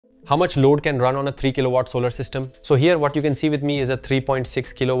How much load can run on a 3 kilowatt solar system? So here what you can see with me is a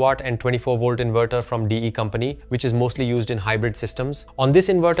 3.6 kilowatt and 24 volt inverter from Deye company, which is mostly used in hybrid systems. On this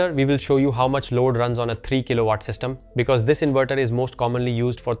inverter, we will show you how much load runs on a 3 kilowatt system, because this inverter is most commonly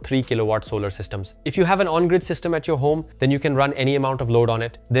used for 3 kilowatt solar systems. If you have an on-grid system at your home, then you can run any amount of load on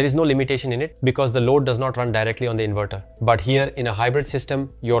it. There is no limitation in it because the load does not run directly on the inverter. But here in a hybrid system,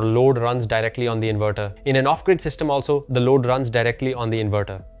 your load runs directly on the inverter. In an off-grid system also, the load runs directly on the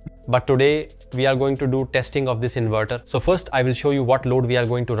inverter. But today we are going to do testing of this inverter. So first I will show you what load we are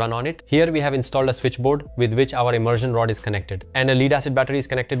going to run on it. Here we have installed a switchboard with which our immersion rod is connected, and a lead acid battery is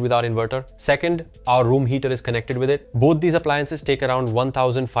connected with our inverter. Second, our room heater is connected with it. Both these appliances take around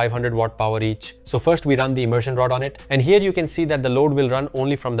 1500 watt power each. So first we run the immersion rod on it, and here you can see that the load will run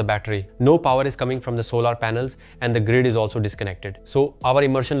only from the battery. No power is coming from the solar panels, and the grid is also disconnected. So our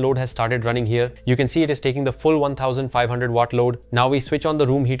immersion load has started running here. You can see it is taking the full 1500 watt load. Now we switch on the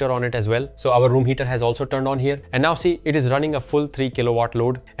room heater on it as well. So our room heater has also turned on here, and now see it is running a full 3 kilowatt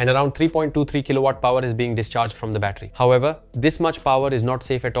load, and around 3.23 kilowatt power is being discharged from the battery. However, this much power is not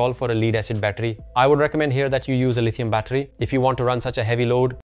safe at all for a lead acid battery. I would recommend here that you use a lithium battery if you want to run such a heavy load.